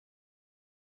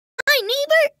Hi,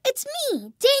 neighbor. It's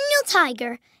me, Daniel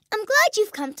Tiger. I'm glad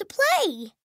you've come to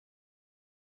play.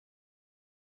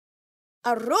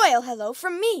 A royal hello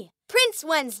from me, Prince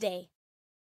Wednesday.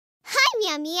 Hi,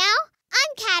 Meow Meow.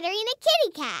 I'm Katerina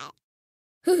Kitty Cat.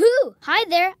 Hoo-hoo! Hi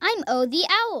there, I'm O the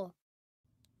Owl.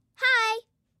 Hi,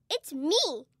 it's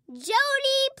me,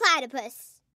 Jody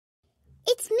Platypus.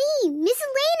 It's me, Miss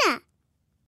Elena.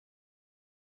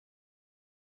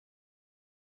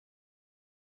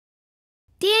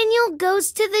 Daniel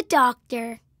goes to the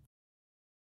doctor.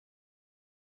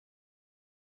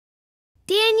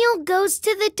 Daniel goes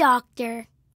to the doctor.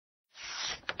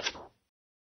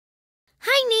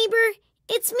 Hi, neighbor.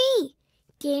 It's me,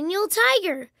 Daniel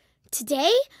Tiger.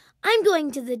 Today, I'm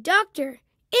going to the doctor.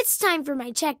 It's time for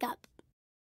my checkup.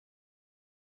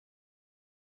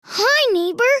 Hi,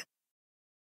 neighbor.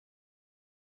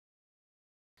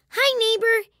 Hi,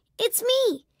 neighbor. It's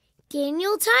me,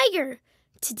 Daniel Tiger.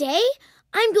 Today,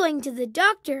 I'm going to the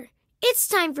doctor. It's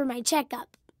time for my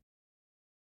checkup.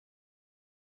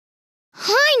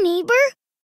 Hi, neighbor.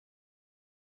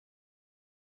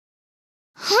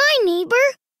 Hi, neighbor.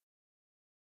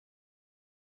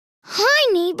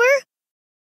 Hi, neighbor.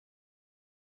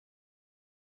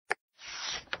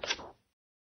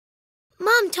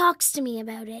 Mom talks to me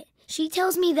about it. She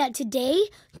tells me that today,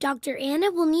 Dr.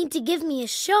 Anna will need to give me a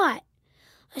shot.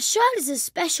 A shot is a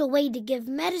special way to give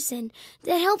medicine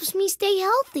that helps me stay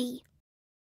healthy.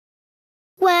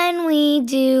 When we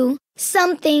do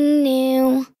something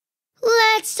new,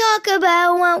 let's talk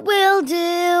about what we'll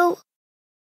do.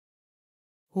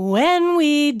 When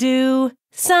we do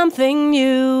something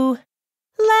new,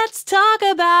 let's talk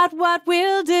about what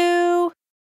we'll do.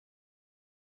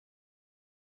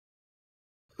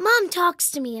 Mom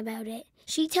talks to me about it.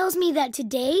 She tells me that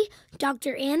today,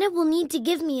 Dr. Anna will need to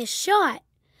give me a shot.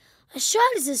 A shot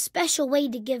is a special way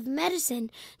to give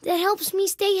medicine that helps me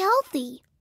stay healthy.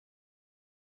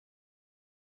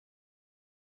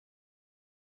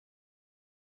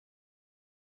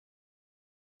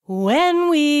 When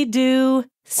we do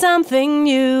something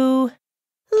new,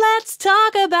 let's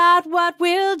talk about what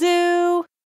we'll do.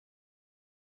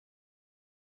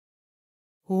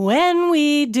 When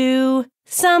we do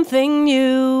something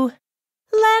new,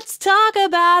 let's talk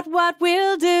about what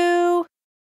we'll do.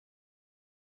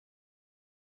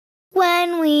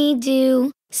 When we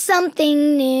do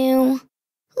something new,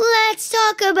 let's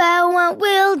talk about what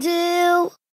we'll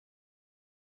do.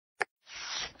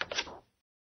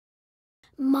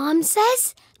 Mom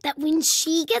says that when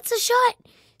she gets a shot,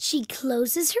 she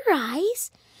closes her eyes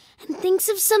and thinks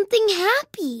of something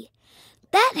happy.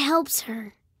 That helps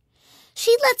her.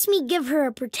 She lets me give her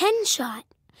a pretend shot,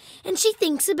 and she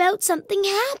thinks about something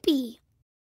happy.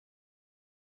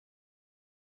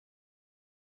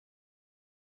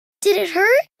 Did it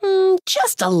hurt?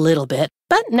 Just a little bit,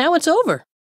 but now it's over.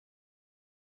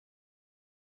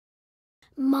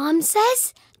 Mom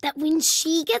says that when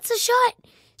she gets a shot,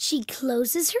 she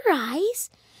closes her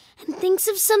eyes and thinks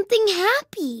of something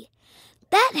happy.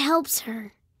 That helps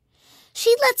her.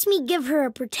 She lets me give her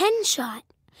a pretend shot,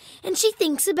 and she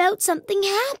thinks about something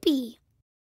happy.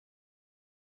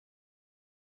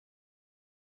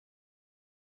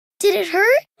 Did it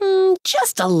hurt?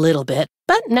 Just a little bit,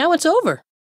 but now it's over.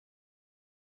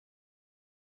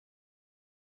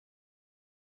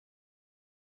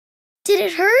 Did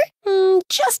it hurt?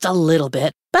 Just a little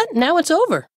bit, but now it's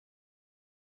over.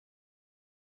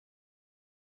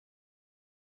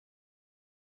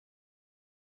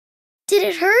 Did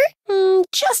it hurt?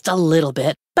 Just a little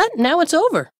bit, but now it's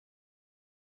over.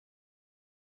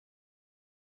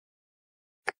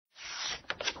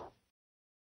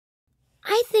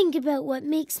 I think about what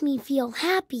makes me feel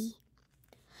happy.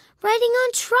 Riding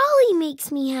on trolley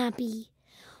makes me happy.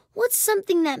 What's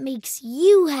something that makes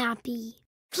you happy?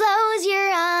 Close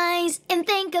your eyes and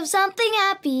think of something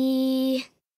happy.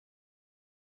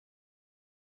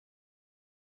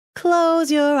 Close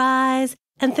your eyes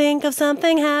and think of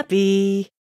something happy.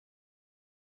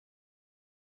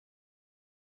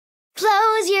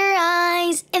 Close your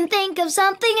eyes and think of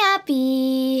something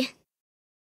happy.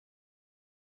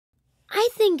 I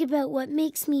think about what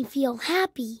makes me feel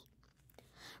happy.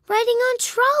 Riding on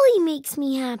trolley makes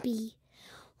me happy.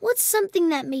 What's something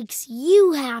that makes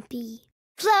you happy?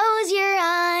 Close your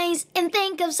eyes and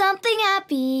think of something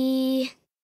happy.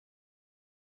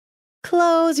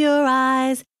 Close your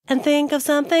eyes and think of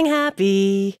something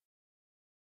happy.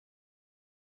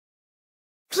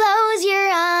 Close your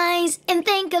eyes and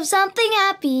think of something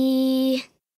happy.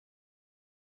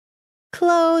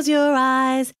 Close your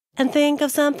eyes and think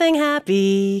of something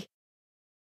happy.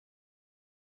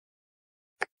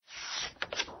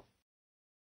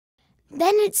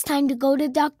 Then it's time to go to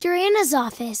Dr. Anna's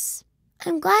office.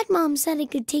 I'm glad Mom said I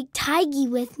could take Tiggy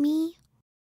with me.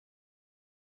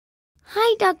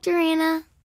 Hi, Dr. Anna.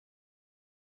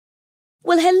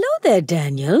 Well, hello there,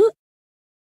 Daniel.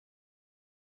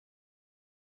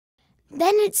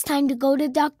 Then it's time to go to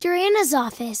Dr. Anna's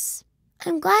office.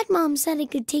 I'm glad Mom said I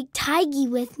could take Tiggy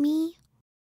with me.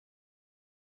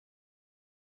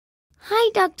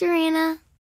 Hi, Dr. Anna.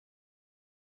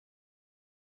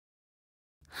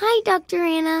 Hi, Dr.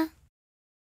 Anna.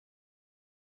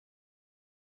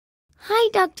 Hi,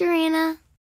 Dr. Anna.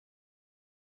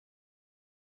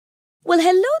 Well,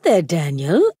 hello there,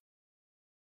 Daniel.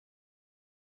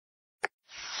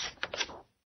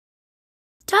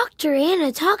 Dr.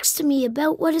 Anna talks to me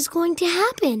about what is going to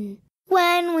happen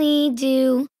when we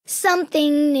do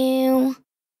something new.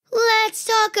 Let's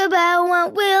talk about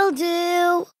what we'll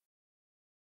do.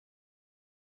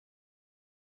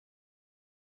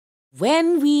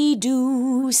 When we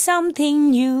do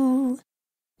something new,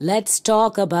 let's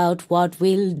talk about what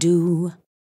we'll do.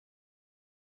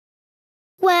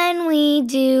 When we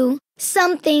do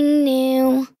something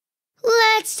new,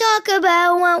 let's talk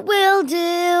about what we'll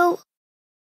do.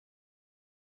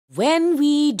 When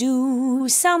we do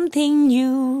something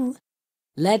new,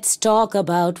 let's talk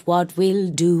about what we'll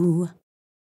do.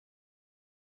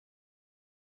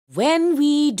 When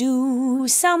we do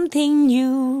something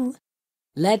new,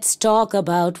 let's talk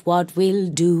about what we'll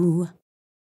do.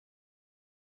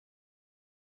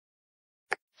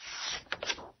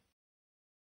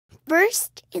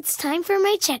 First, it's time for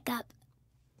my checkup.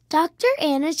 Dr.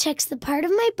 Anna checks the part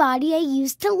of my body I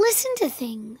use to listen to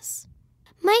things.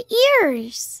 My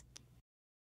ears.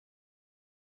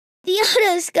 The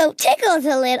otoscope tickles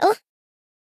a little.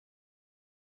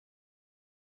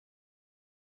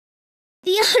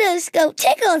 The otoscope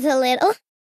tickles a little.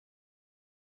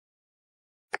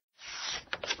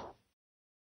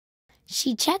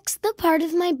 She checks the part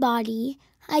of my body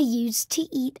I use to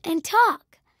eat and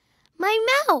talk. My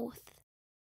mouth.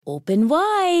 Open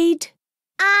wide.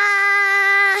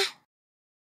 Ah!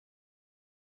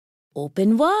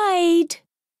 Open wide.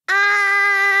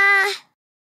 Ah!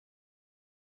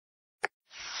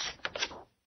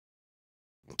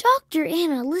 Dr.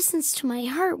 Anna listens to my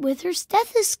heart with her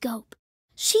stethoscope.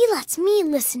 She lets me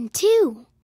listen too.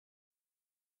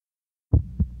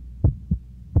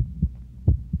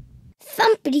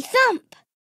 Thumpity thump.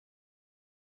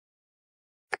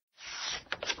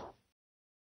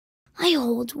 I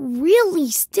hold really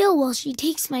still while she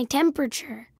takes my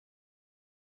temperature.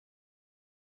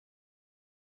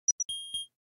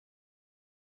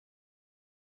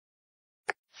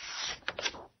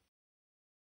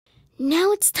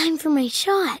 Now it's time for my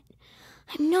shot.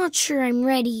 I'm not sure I'm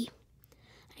ready.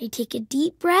 I take a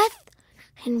deep breath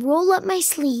and roll up my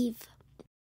sleeve.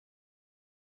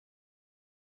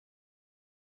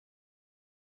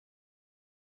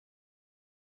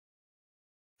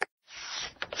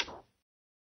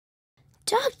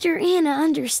 Dr. Anna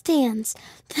understands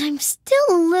that I'm still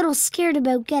a little scared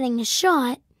about getting a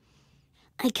shot.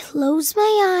 I close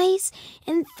my eyes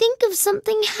and think of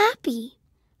something happy.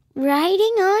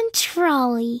 Riding on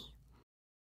trolley.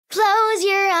 Close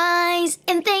your eyes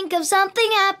and think of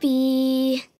something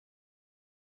happy.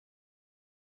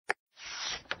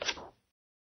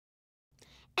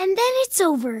 And then it's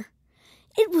over.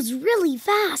 It was really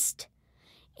fast.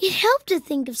 It helped to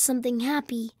think of something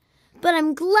happy, but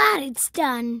I'm glad it's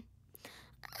done.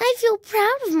 I feel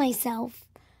proud of myself.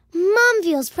 Mom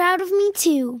feels proud of me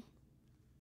too.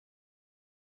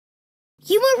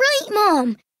 You were right,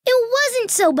 Mom. It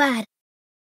wasn't so bad.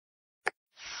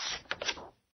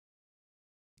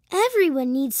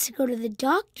 Everyone needs to go to the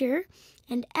doctor,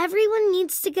 and everyone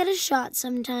needs to get a shot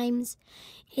sometimes.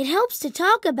 It helps to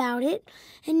talk about it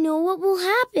and know what will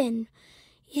happen.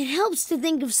 It helps to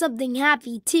think of something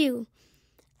happy, too.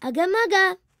 Ugga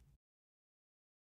mugga.